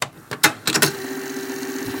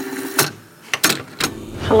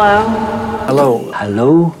Hello. Hello.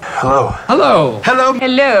 Hello. Hello. Hello. Hello.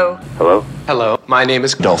 Hello. Hello. Hello. My name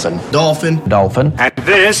is Dolphin. Dolphin. Dolphin. And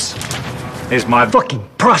this is my fucking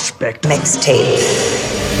prospect. Mixtape.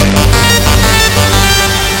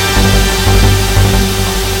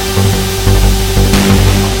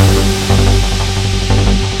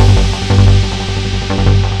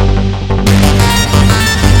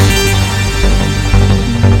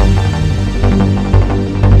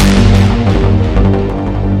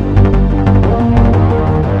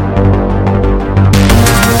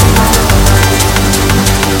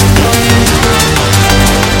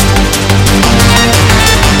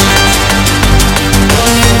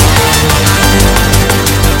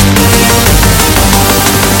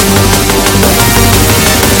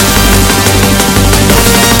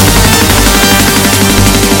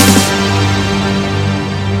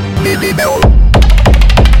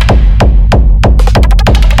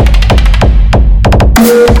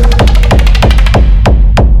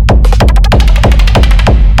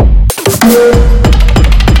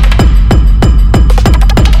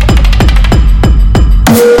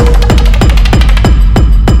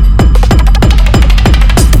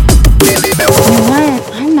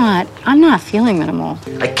 Feeling minimal.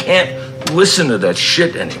 I can't listen to that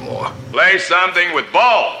shit anymore. Play something with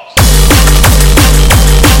balls.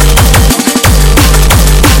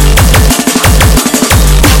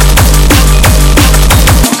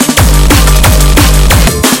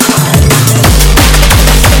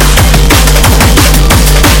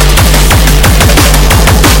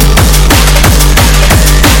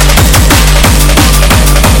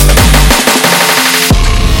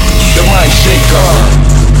 The mind shaker.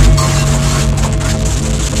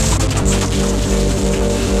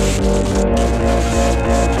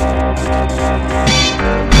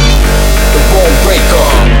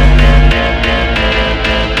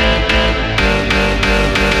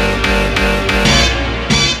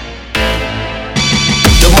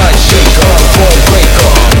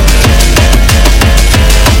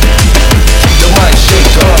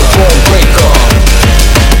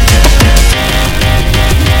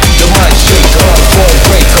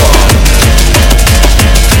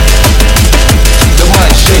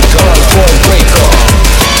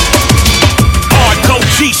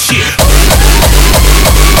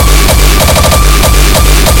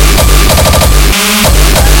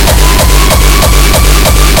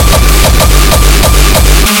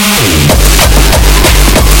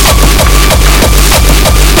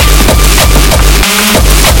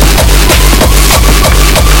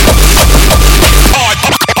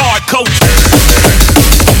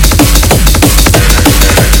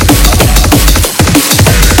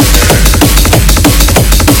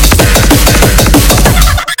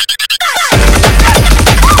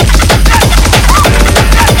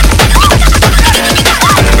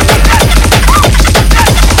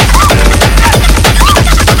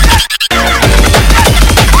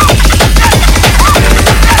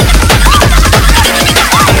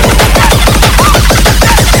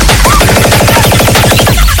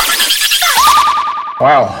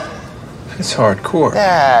 Wow. That's hardcore.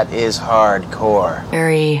 That is hardcore.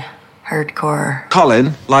 Very hardcore.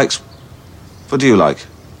 Colin likes... What do you like?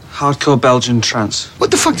 Hardcore Belgian trance. What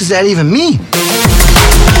the fuck does that even mean?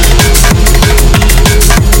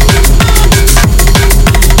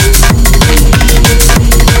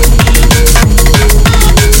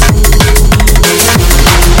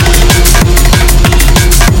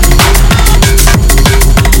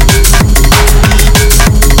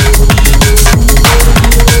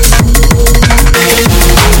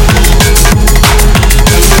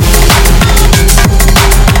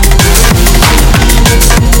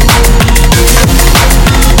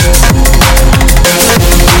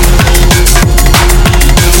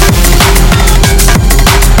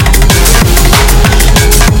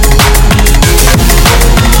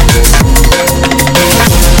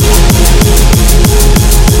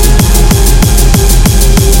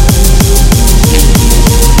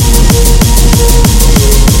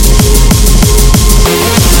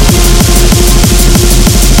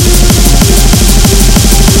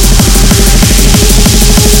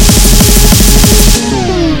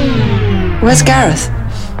 Where's Gareth?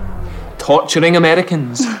 Torturing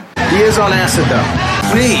Americans. He is on acid,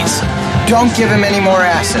 though. Please, don't give him any more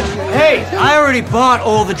acid. Hey, I already bought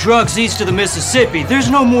all the drugs east of the Mississippi. There's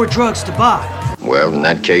no more drugs to buy. Well, in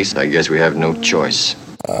that case, I guess we have no choice.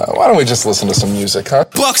 Why don't we just listen to some music, huh?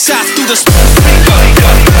 Buckshot through the...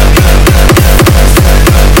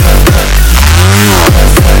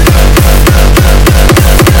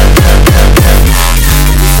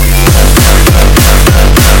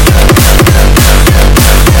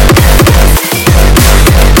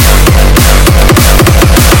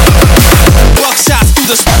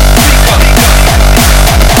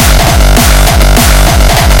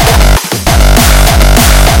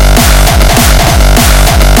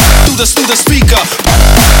 the speaker.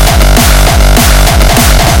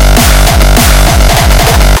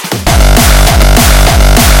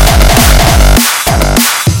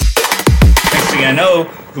 Next thing I know,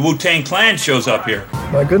 the Wu-Tang Clan shows up here.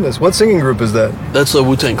 My goodness, what singing group is that? That's the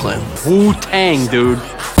Wu-Tang Clan. Wu-Tang, dude.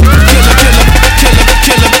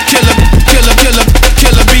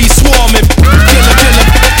 Killer bee swarming. Killer.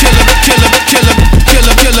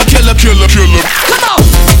 Come on.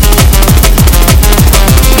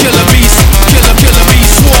 Killer bees swarming. Killer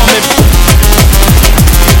bees swarming.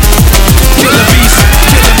 Killer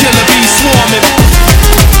bees swarming.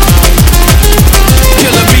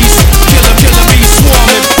 Killer bees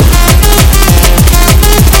swarming.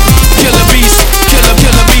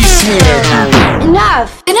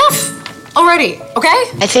 Enough already, okay?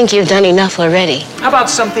 I think you've done enough already. How about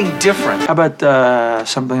something different? How about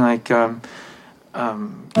something like How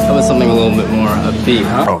about something a little bit more upbeat,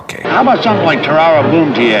 huh? Okay. How about something like Tarara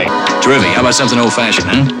Boom TA? Terrific. How about something old-fashioned,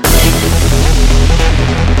 huh?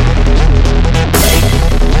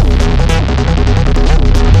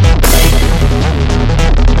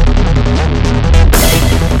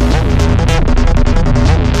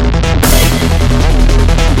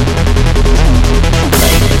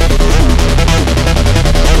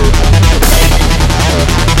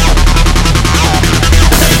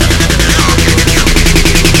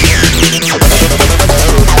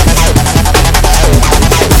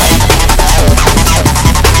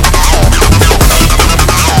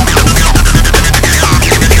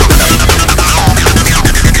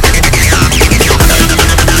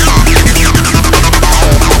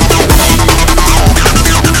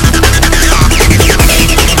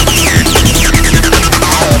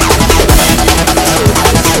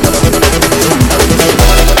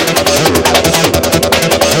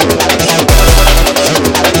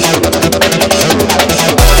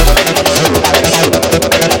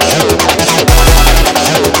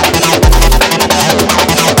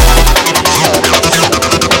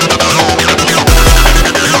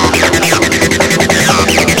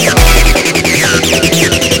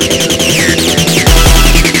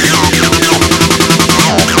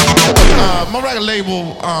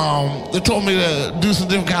 They told me to do some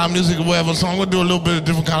different kind of music or whatever, so I'm gonna do a little bit of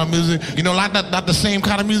different kind of music. You know, like not the same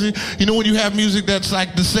kind of music. You know when you have music that's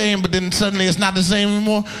like the same, but then suddenly it's not the same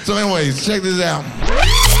anymore? So anyways, check this out.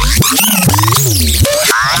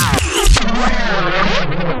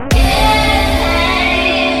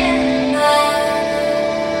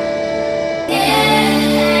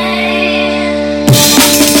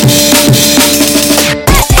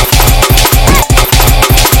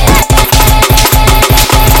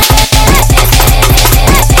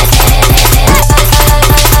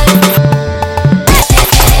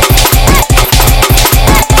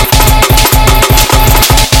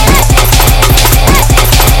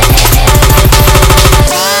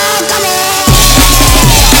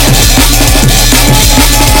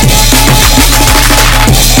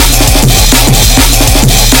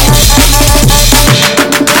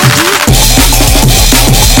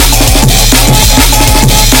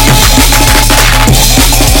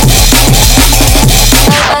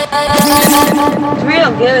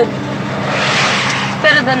 Good.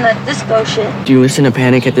 Better than that disco shit. Do you listen to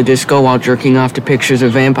Panic at the Disco while jerking off to pictures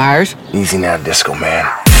of vampires? Easy now, disco man.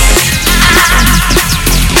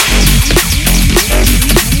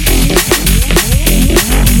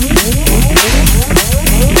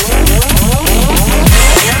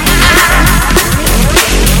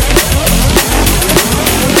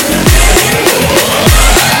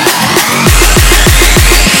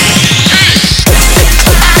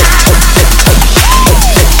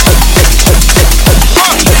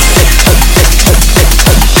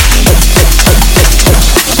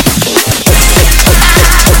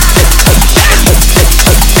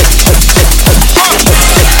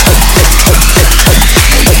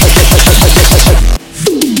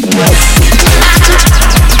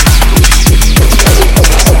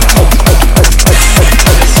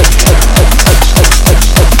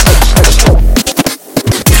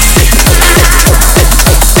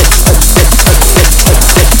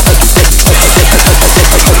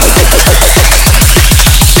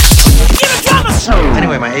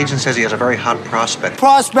 Agent says he has a very hot prospect.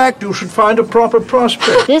 Prospect? You should find a proper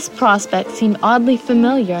prospect. This prospect seemed oddly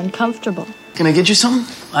familiar and comfortable. Can I get you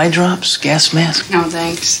something? Eye drops, gas mask? No,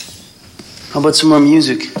 thanks. How about some more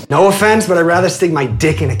music? No offense, but I'd rather stick my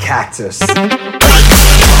dick in a cactus.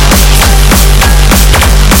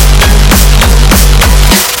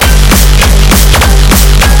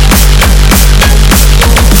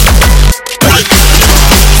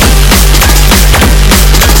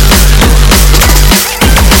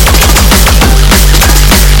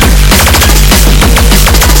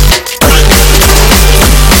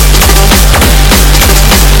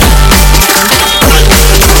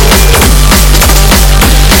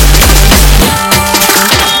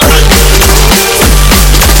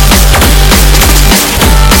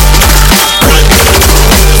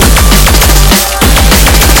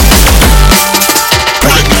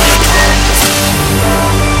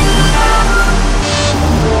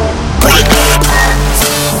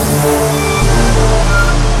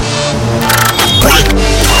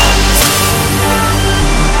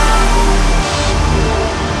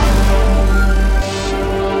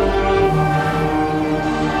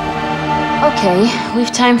 Sorry,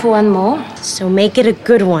 we've time for one more. So make it a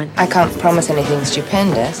good one. I can't promise anything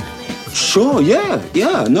stupendous. Sure,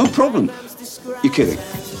 yeah, no problem. You're kidding.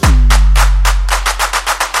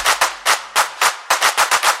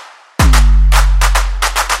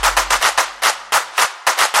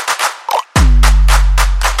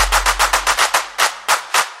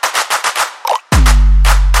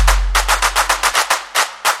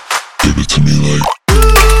 Give it to me like.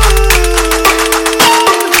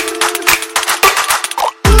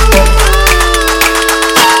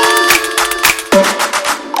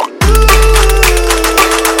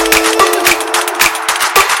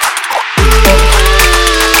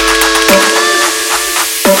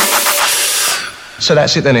 So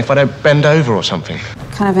that's it then, if I don't bend over or something?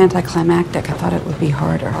 Kind of anticlimactic. I thought it would be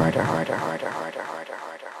harder.